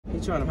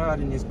You trying to hide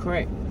in this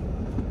crack.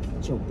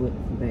 Get your butt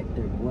from back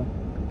there, boy.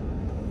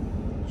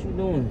 What you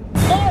doing? Oh,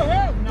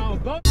 hell no,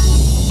 bro.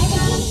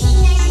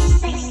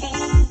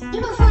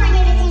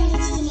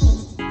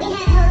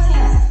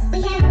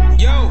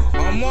 Yo,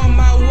 I'm on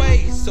my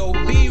way, so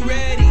be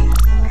ready.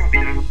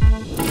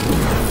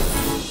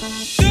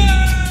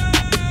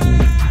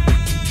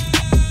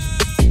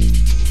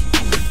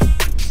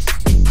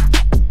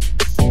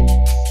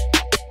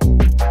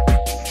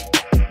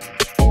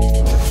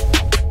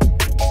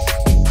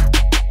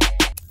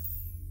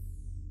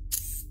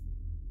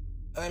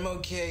 I'm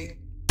okay.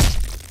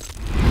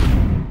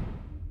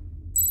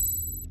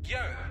 Yo,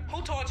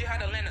 who told you how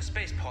to land a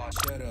space pod?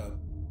 Shut up.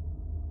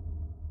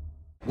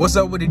 What's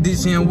up with the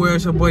DCN world?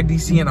 It's your boy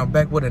DC, and I'm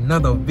back with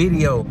another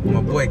video.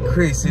 My boy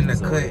Chris in the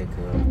cut.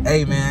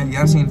 Hey man,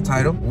 y'all seen the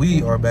title?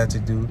 We are about to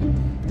do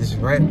this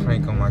rat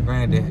prank on my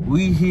granddad.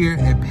 We here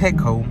at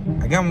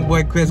Petco. I got my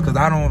boy Chris because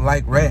I don't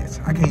like rats.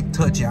 I can't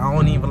touch it. I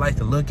don't even like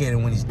to look at it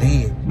when it's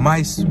dead.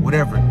 Mice,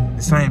 whatever,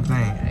 the same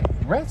thing.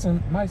 Rats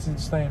and mice is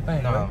the same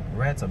thing. No, right?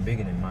 rats are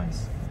bigger than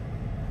mice.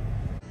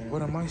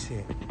 What are mice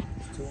here?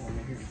 There's two of them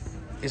in here.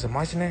 Is a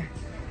mice in there?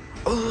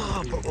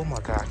 Oh my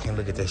God, I can't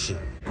look at that shit.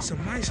 It's a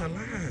mice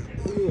alive.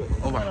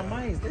 Oh my. Not a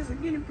mice. That's a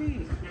guinea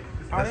pig.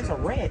 Oh, that's a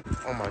rat.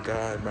 Oh my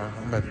God, bro.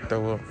 I'm about to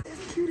throw up.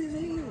 That's cute as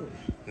hell.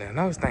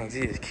 Now, those things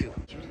is cute.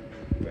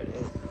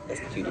 That's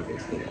the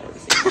cutest thing I've ever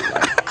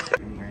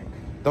seen.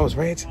 Those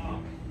rats?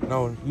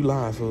 No, you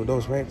lying, fool.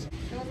 Those rats?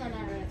 Those are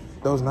not rats.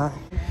 Those not?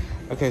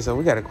 Okay, so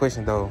we got a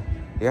question, though.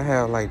 Y'all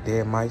have, like,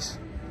 dead mice?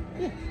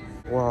 Yeah.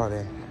 Where are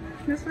they?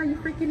 That's why you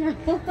freaking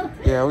out.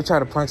 Yeah, we try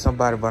to prank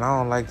somebody, but I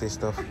don't like this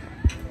stuff.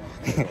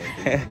 I'm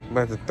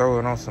about to throw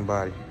it on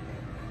somebody.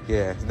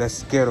 Yeah, that's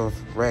scared of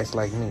rats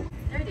like me.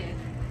 They're dead.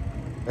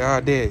 They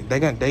are dead.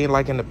 They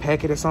like in the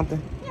packet or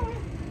something? Yeah. All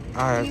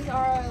right. These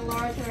are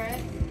large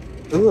rats.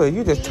 Ooh,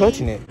 you just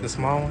touching it. The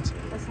small ones?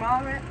 The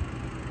small rat?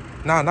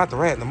 No, not the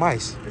rat, the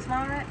mice. The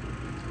small rat?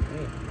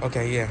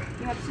 Okay, yeah.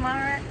 You want the small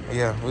rat?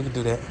 Yeah, we can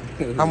do that.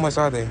 How much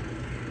are they?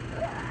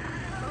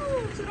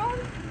 Oh,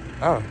 $2.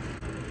 Oh.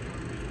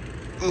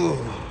 Ooh,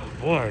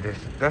 boy,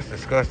 that's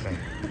disgusting.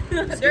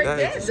 They're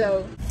dead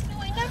though.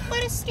 No, ain't nothing but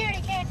a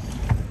scaredy cat.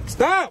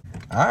 Stop!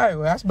 Alright,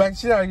 well, I smack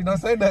shit out. You don't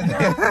say nothing.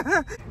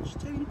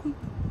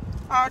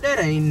 Oh, that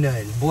ain't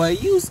nothing. Boy,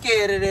 you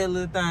scared of that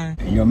little thing.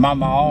 Your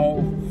mama off,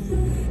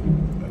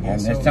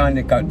 and the son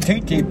because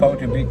TT supposed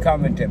to be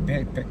coming to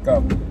pick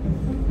up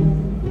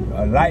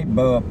a light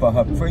bulb for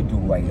her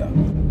refrigerator.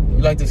 You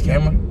like this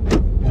camera?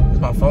 It's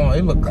my phone.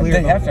 It look clear.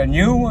 That's a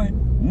new one?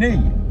 Neat.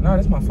 No,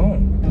 that's my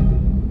phone.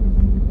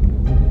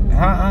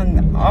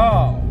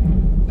 Oh.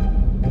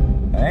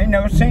 I ain't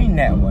never seen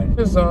that one.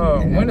 It's,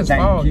 when does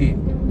fall hit?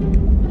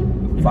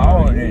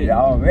 Fall is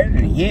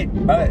already hit,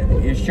 but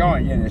it's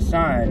showing you the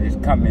sign is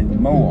coming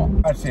more.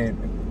 I said,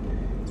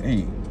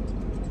 hey,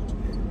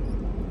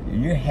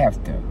 you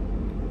have to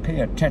pay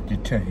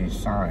attention to his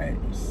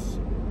signs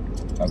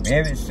of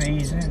every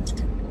season.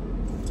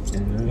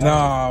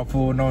 Nah,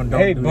 fool, don't do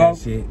that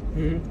shit.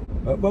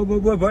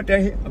 What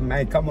the hell?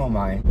 Man, come on,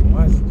 man.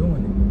 Why is he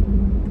doing it?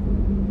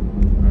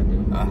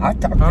 I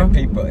talk to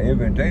people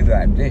every day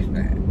like this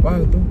now. Why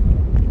is he doing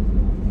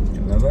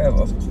it?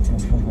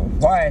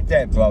 Why is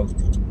that, bro?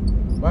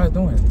 Why is he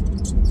doing it?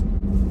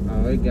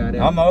 Oh, he got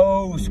it. I'm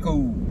old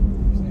school.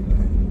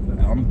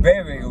 I'm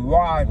very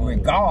wise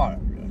with God.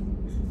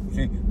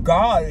 See,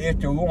 God is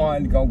the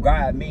one gonna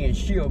guide me and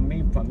shield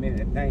me from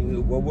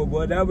anything.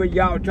 Whatever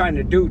y'all trying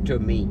to do to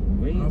me.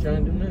 We ain't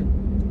trying to do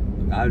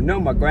nothing. I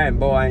know my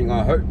grandboy ain't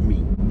gonna hurt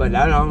me, but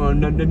I don't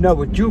know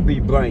what you be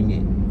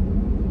bringing.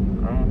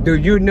 Do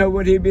you know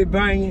what he be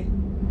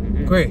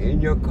bringing? Quick.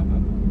 In your car?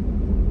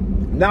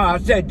 No, I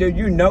said, do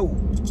you know?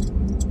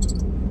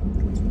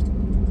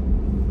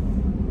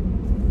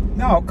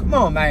 No, come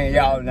on, man,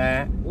 y'all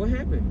now. What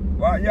happened?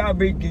 Well, y'all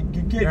be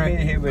getting me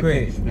in here with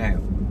Quick. this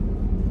now.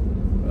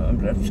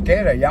 I'm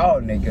scared of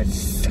y'all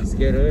niggas. You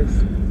scared of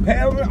us?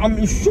 Hell, I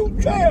mean,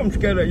 shoot, I'm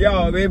scared of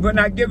y'all, man, but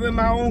not giving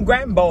my own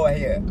grandboy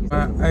here.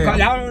 Hey, Cause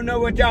I don't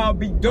know what y'all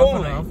be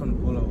doing. I'm finna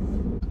pull over.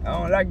 I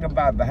don't like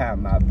nobody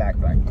behind my back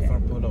like that.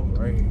 I'm finna pull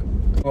over right here.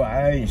 Well,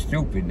 I ain't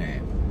stupid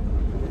now.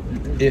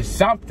 There's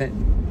something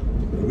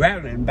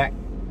rattling back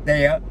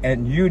there,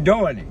 and you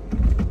doing it.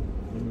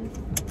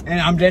 And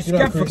I'm just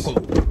skeptical.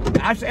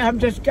 I say I'm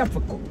just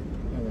skeptical.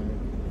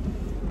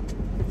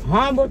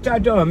 Huh? What y'all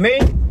doing, me?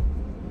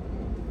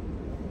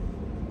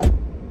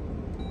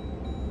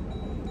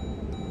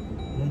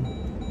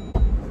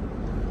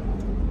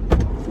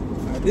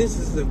 This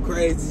is the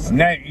craziest.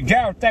 Now,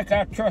 y'all think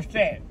I trust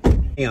that?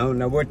 You don't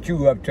know what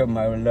you up to,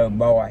 my little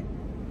boy.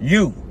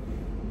 You.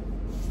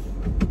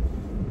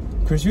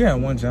 Chris, you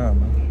had one job,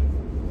 man.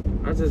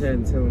 I just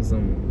had to tell him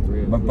something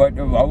real. But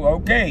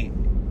okay.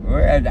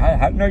 Well,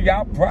 I know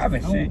y'all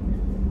privacy.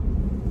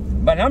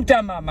 But I'm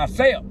talking about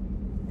myself.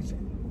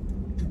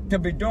 To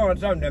be doing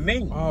something to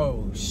me.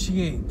 Oh,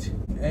 shit.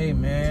 Hey,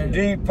 man.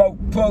 These folks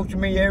approach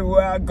me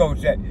everywhere I go.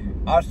 Say,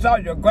 I saw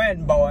your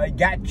grandboy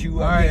got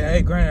you. All right,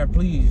 hey, Granddad,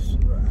 please.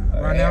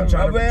 Right now, I'm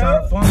trying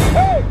to find him.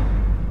 Hey!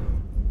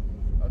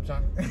 I'm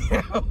trying.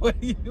 What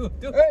are you doing?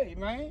 Hey,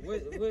 man.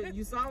 What,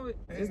 you saw it?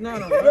 It's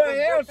not on.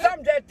 Well,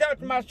 something that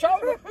touched my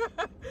shoulder.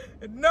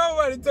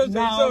 Nobody touched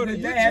your No, shoulder.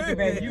 that had to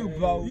be you,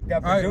 bro.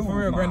 All right, for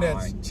real,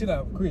 granddad. Chill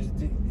out, Chris.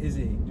 Is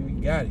it? Do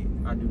you got it?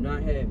 I do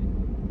not have it.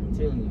 I'm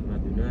telling you, I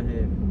do not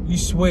have it. You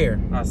swear?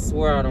 I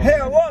swear I don't.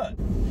 Hell what?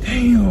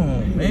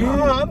 Damn,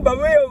 man. But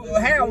real,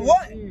 hell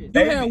what? You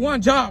had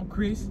one job,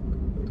 Chris.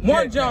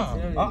 One job.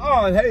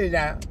 Hey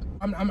now.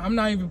 I'm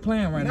not even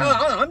playing right No,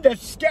 now. I'm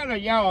just scared of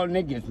y'all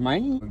niggas,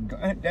 man.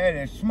 That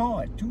is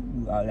smart too.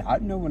 I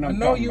know what I'm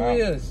talking about. I know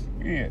you is.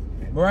 Yeah.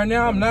 But right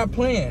now I'm not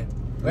playing.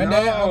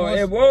 Granddad, No,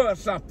 it was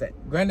something.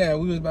 Granddad,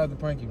 we was about to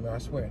prank you, bro. I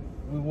swear.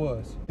 We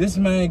was. This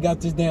man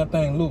got this damn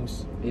thing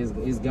loose. It's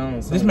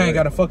gone. This man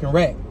got a fucking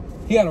rat.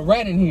 He got a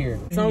rat in here.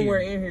 Somewhere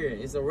in here.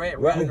 It's a rat.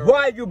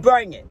 Why'd you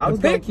bring it? I was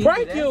big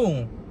prank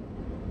you.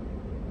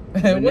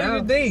 What do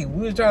you think?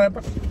 We was trying to.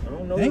 I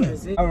don't know Damn. what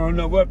it's. I don't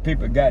know what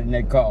people got in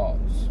their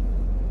cars.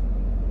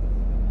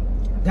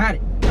 Got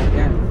it.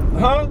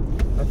 Huh?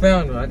 I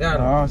found him. I got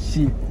him. Oh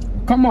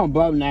shit. Come on,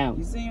 bro, now.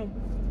 You see him?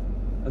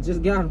 I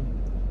just got him.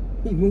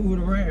 He moving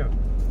around.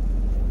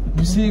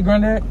 You see it,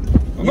 Granddad?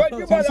 But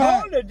you better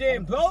hold it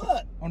then,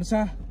 bud. On the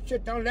side?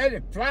 Shit, don't let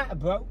it fly,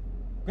 bro.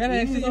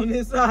 Granddad, see on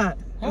this side.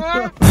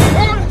 Huh?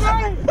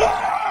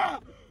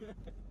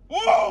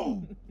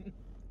 Whoa!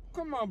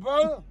 Come on,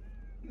 bro.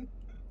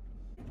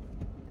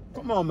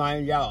 Come on,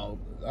 man, y'all.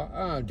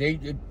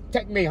 D,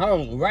 take me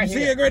home right You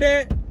here. see it,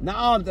 Granddad?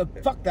 No, the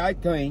fuck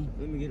that clean.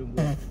 Let me get him.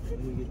 Let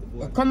me get the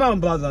boy. Come on,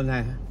 brother,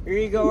 now. Here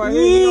you go, right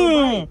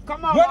here.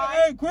 Come on, What? man.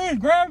 Hey, Chris,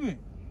 grab it.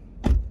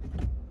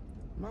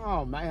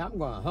 No, man, I'm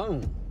going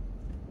home.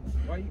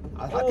 Why you?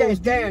 I can't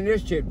stand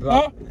this shit, bro.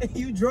 Huh?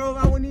 You drove.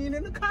 I wasn't even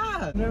in the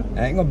car.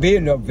 I ain't gonna be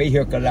in no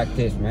vehicle like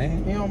this,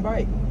 man. He on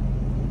bike.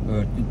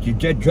 You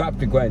just dropped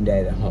the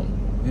granddad at home.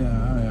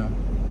 Yeah.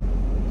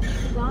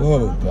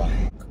 Oh, boy.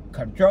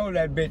 Control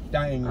that bitch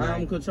thing, man.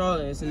 I'm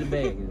controlling. It's in the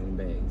bag. It's in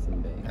the bag. It's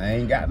in the bag. I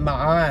ain't got my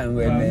iron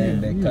with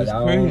me because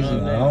I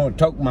don't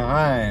took my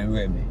iron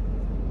with me.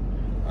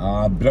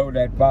 I'll blow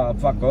that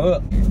motherfucker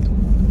up.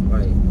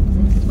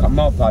 Right. Come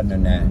on, partner,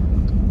 now.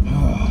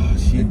 Oh,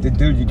 shit.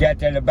 Dude, you got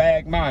that in the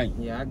bag, man?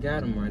 Yeah, I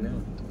got him right now.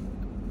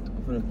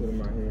 I'm gonna put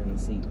him right here in the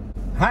seat.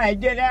 How you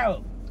get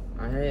out?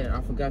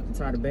 I forgot to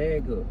tie the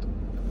bag up.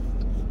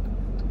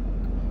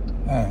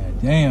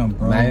 God damn,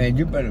 bro. Man,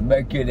 you better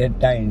make it that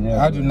thing.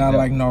 I do not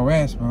like no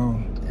rats,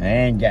 bro. I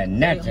ain't got They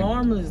nothing.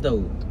 harmless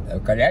though.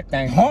 Cause that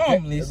thing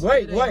Harmless?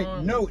 Wait, They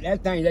harmless. no,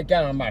 that thing that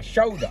got on my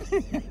shoulder.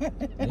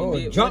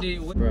 Boy, jump.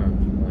 Bro,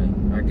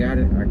 right. I got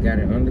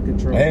it under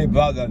control. Hey,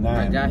 brother,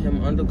 now. I got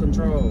him under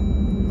control.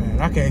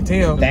 Man, I can't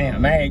tell.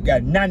 Damn, I ain't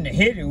got nothing to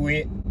hit it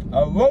with.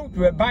 A roach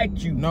will bite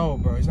you. No,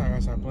 bro. It's not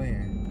gonna stop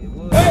playing. It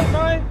was. Hey,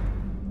 man.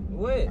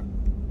 What?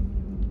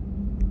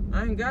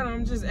 I ain't got him.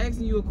 I'm just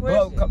asking you a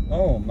Bro, question. come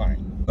on, man.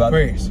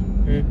 Chris,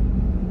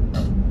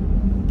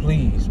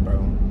 please, bro.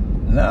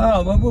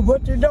 No,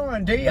 what you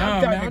doing, D?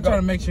 I'm trying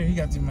to make sure he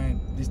got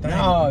this thing.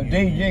 No, D,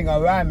 you ain't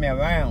gonna ride me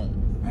around.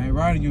 I ain't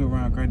riding you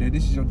around, Granddad.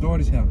 This is your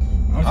daughter's house.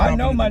 I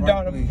know my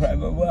daughter,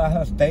 well,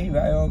 her stay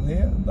right over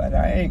here, but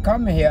I ain't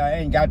coming here. I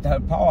ain't got her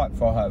part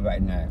for her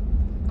right now.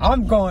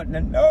 I'm going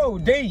to, no,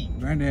 D.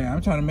 Granddad,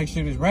 I'm trying to make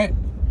sure this rat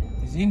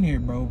is in here,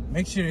 bro.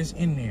 Make sure it's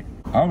in there.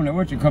 I don't know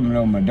what you're coming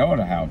over my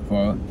daughter's house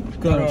for.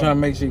 Cause I'm trying to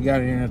make sure you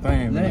got it in the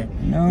thing, man.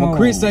 No. When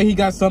Chris say he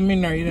got something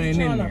in there, it ain't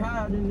in trying to there.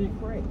 hide in the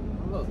crack.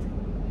 Look.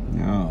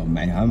 No,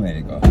 man, I'm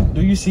ready to go.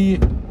 Do you see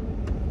it?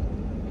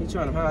 He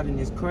trying to hide in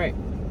this crack.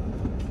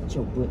 Get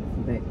your butt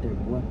from back there,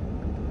 boy.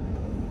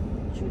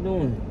 What you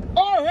doing?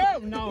 Oh,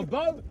 hell no,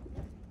 bro.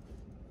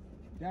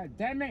 God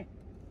damn it.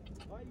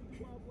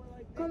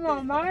 Come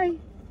on, man.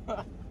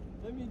 Let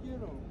me get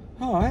him.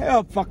 Oh,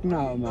 hell fuck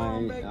no,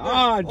 man.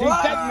 Oh, D, take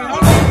me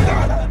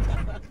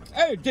home.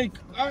 Hey, D,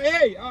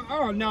 hey,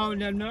 oh, no,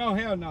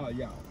 hell no,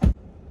 y'all.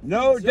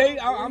 No, D,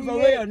 I'm for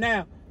real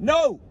now.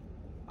 No.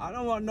 I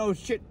don't want no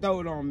shit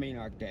thrown on me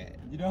like that.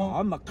 You don't?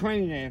 I'm a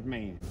clean ass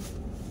man.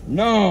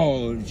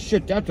 No,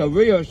 shit, that's a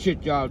real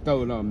shit y'all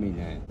throwing on me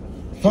now.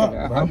 Fuck,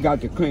 Shit, bro. I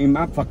got to clean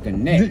my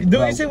fucking neck. Do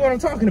bro. you see what I'm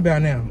talking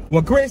about now?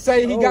 When Chris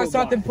say he got Oh,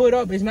 something boy. put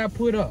up, it's not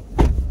put up.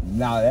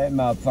 No, that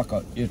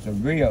motherfucker is a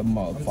real I'm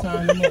motherfucker.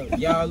 tying him up.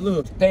 Y'all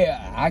look.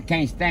 I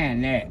can't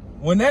stand that.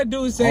 When that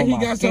dude say On he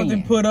my got something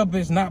skin. put up,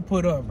 it's not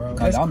put up, bro. Cause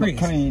That's I'm Chris. a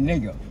clean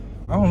nigga.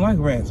 I don't like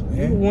rats, You the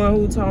man. one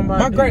who talking about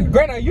My doing it.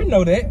 granddad, you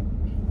know that.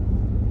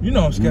 You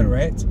know I'm scared of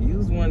rats. You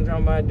was the one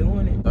talking about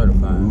doing it.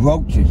 35.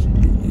 Roaches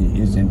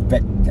is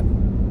infect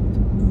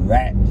them.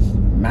 Rats,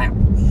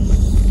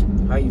 mouse,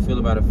 How you feel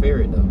about a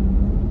ferret though?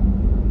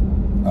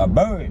 a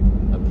bird.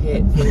 A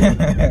pet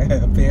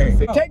ferret.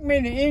 Perry. Take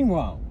me to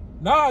Ingram.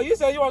 No, you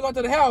said you want to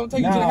go to the house. I'll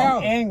take you to the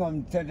house.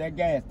 Ingram to the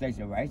gas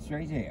station right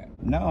straight here.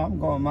 No, I'm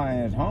going my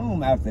ass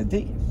home after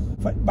this.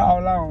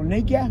 Football on,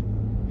 nigga.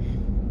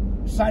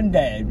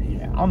 Sunday,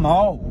 I'm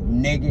old,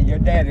 nigga. Your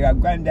daddy, your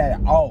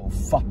granddaddy off.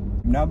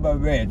 Number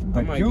red,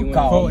 but might you get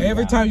call For me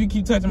every out. time you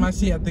keep touching my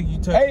shit, I think you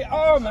touch. Hey,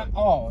 oh my,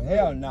 oh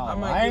hell no! I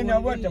might I ain't get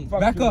know one what of the these. fuck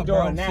Back you up,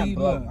 bro. doing now, See,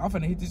 bro. look, I'm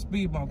finna hit this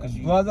speed bump because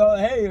you. Brother,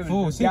 hey,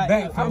 Fool, sit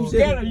back, I'm fool.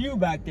 scared of you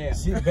back there.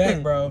 Sit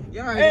back, bro.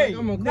 Y'all Hey, ain't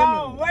like I'm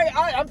no, wait,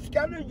 I'm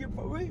scared of you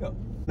for real.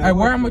 Hey,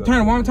 where am I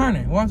turning? Where I'm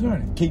turning? Where I'm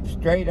turning? Keep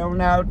straight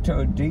on out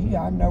to D.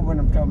 I know what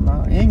I'm talking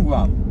about.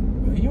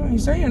 Ingram. You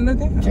ain't saying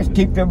nothing. Just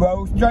keep the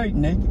road straight,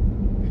 nigga.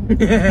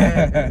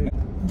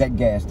 That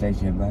gas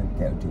station right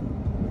there, too.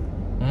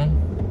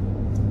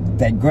 Hmm?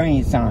 That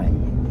green sign.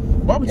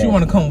 Why would you Yeah.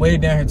 want to come way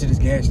down here to this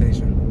gas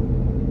station?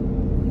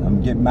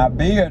 I'm getting my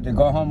beer to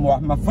go home and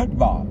watch my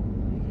football.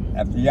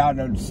 After y'all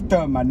done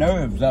stir my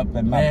nerves up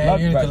and my Man, blood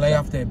you need pressure. to lay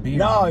off that beer.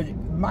 No,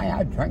 man,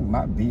 I drink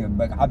my beer,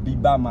 but I be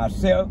by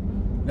myself.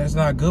 That's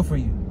not good for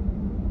you.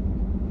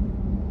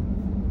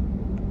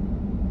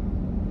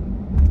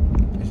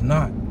 It's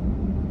not.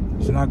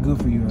 It's not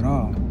good for you at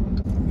all.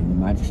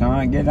 My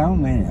son get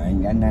on me, I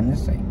ain't got nothing to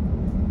say.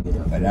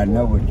 But I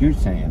know what you're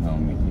saying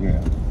on me, yeah.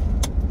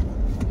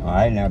 All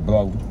right, now,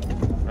 bro.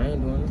 I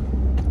ain't doing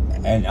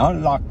it. And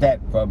unlock that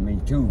for me,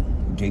 too,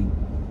 G.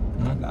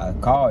 I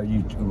called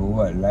you,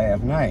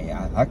 last night.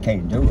 I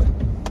can't do it.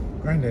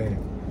 Granddad.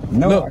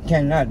 No, Look. I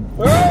cannot.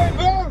 Hey,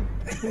 bro!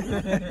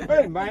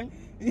 Hey, man.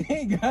 He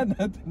ain't got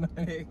nothing.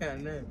 I ain't got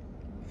nothing.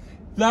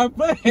 Stop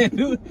playing,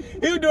 dude.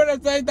 He was doing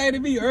that same thing to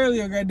me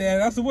earlier,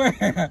 Granddad. I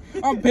swear.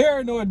 I'm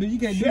paranoid, dude. You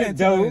can't do that Shit,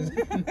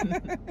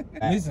 to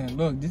us. Listen,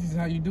 look, this is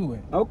how you do it.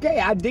 Okay,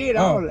 I did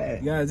all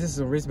that. Guys, this is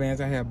some wristbands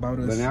I had bought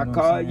us. But you I know what I'm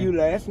called saying? you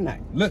last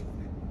night. Look,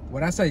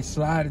 what I say,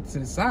 slide it to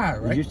the side,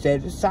 right? You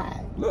said the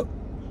side. Look,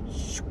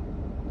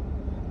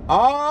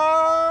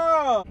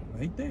 Oh!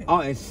 like that.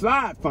 Oh, and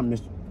slide from the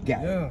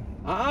guy.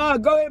 Yeah,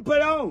 Go ahead and put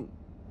it on.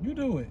 you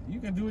do it. You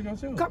can do it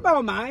yourself. Come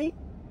on, man.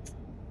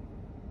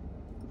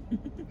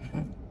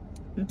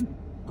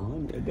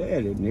 Oh, there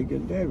it is,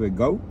 nigga. There we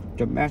go.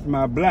 To match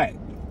my black.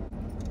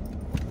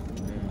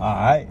 All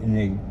right,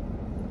 nigga.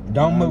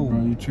 Don't Nah, move.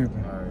 bro, you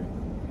tripping. All right.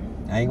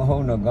 I ain't gonna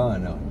hold no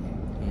gun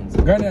on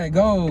Granddad,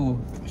 go.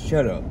 you.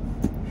 Shut up.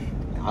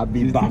 I'll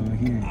be This back. dude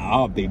here.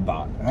 I'll be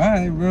back. All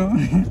right, bro.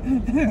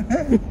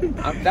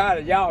 I'm tired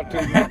of y'all two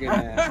niggas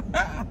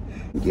now.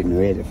 I'm getting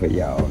ready for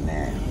y'all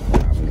now.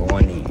 I'm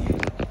going in.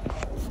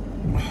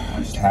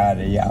 I'm tired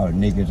of y'all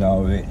niggas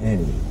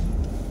already.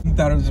 You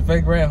thought it was a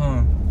fake rat,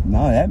 huh?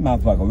 No, that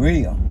motherfucker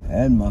real.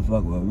 That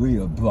motherfucker was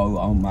real, bro,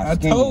 on my I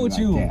skin. told right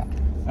you. there.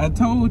 I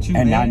told you,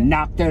 And man. I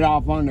knocked it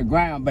off on the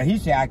ground, but he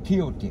said I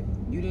killed it.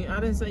 You didn't. I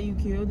didn't say you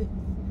killed it.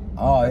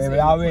 Oh, I it said was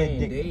he already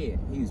playing dead. dead.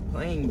 He was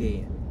playing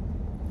dead.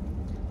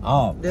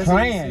 Oh, That's what you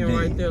playing sitting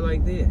right dead. there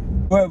like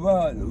that. But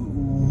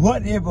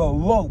whatever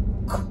woke,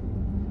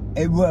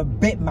 it would have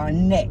bit my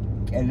neck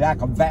and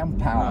like a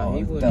vampire. No,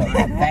 he or wouldn't. stuff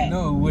like that.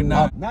 No, it would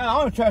not. No,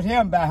 I don't trust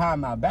him behind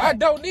my back. I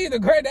don't need the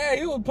Granddad.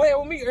 He was playing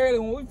with me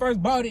earlier when we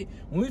first bought it.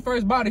 When we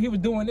first bought it, he was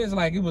doing this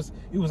like it was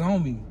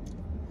on me.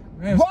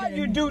 Man, Why scared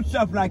you me. do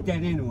stuff like that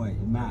anyway?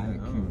 My I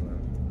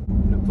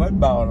don't know. the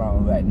football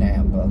on right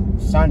now, bro.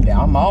 Sunday,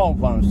 I'm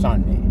off on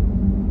Sunday.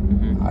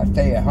 I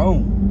stay at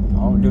home. I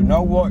don't do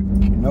no work,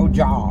 no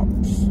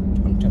jobs.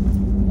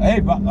 Hey,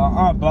 bro.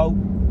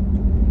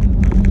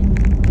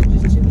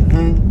 Just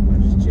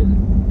chilling. Just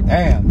chilling.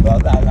 Damn,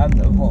 brother.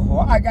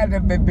 Why I got to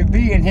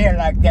be in here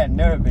like that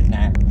nervous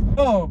now?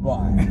 Oh,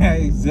 boy.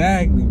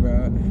 Exactly, bro.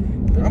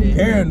 Look I'm at that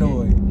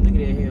paranoid. Hellcat. Look at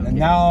that Hellcat. And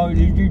now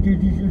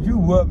you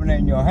whooping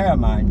in your hair,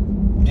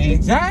 man.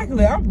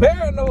 Exactly. I'm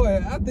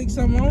paranoid. I think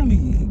something on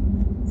me.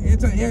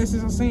 Ever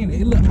since I seen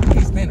it, look,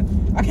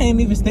 I can't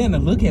even stand to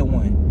look at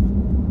one.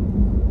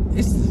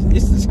 It's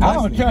disgusting. I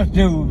don't trust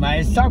dude,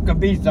 man. Something could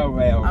be so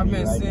well. I've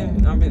been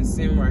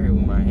sitting right here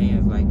with my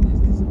hands like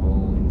this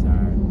whole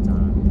entire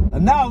time.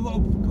 And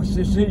now,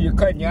 see, you're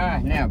cutting your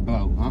eyes now,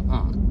 bro.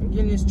 I'm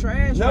getting this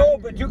trash. No, right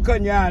but here. you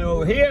cutting your eyes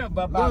over here,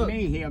 but by Look.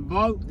 me here,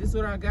 bro. This is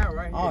what I got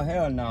right Oh, here.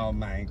 hell no,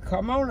 man.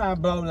 Come on now,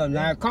 bro.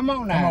 Now, come on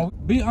Come now. on,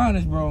 be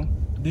honest, bro.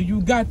 Do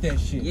you got that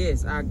shit?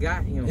 Yes, I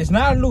got him. It's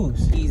not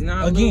loose. He's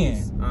not Again.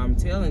 loose. I'm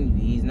telling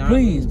you, he's not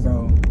Please, loose.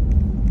 bro.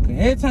 'Cause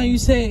every time you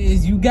say it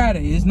is you got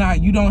it, it's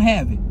not. You don't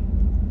have it.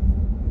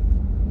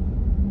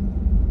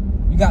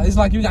 It's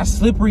like you got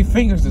slippery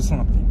fingers or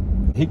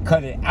something. He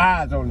cut his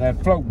eyes on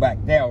that floor back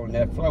there, on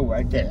that floor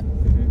right there.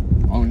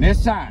 On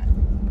this side.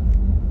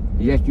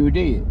 Yes, you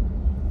did.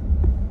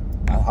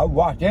 I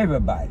watched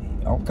everybody.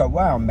 I don't care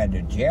where I'm at,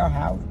 the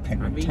jailhouse,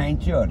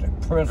 penitentiary,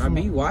 the prison. I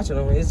be watching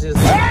him. It's just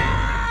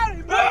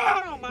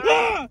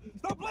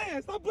Stop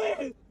playing! Stop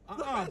playing!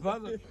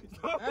 brother.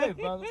 Hey,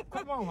 brother.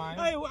 Come on, man.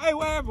 Hey, what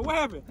happened? What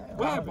happened?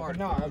 What happened?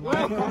 No,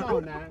 man. Come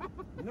on now.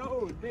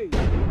 No, dude.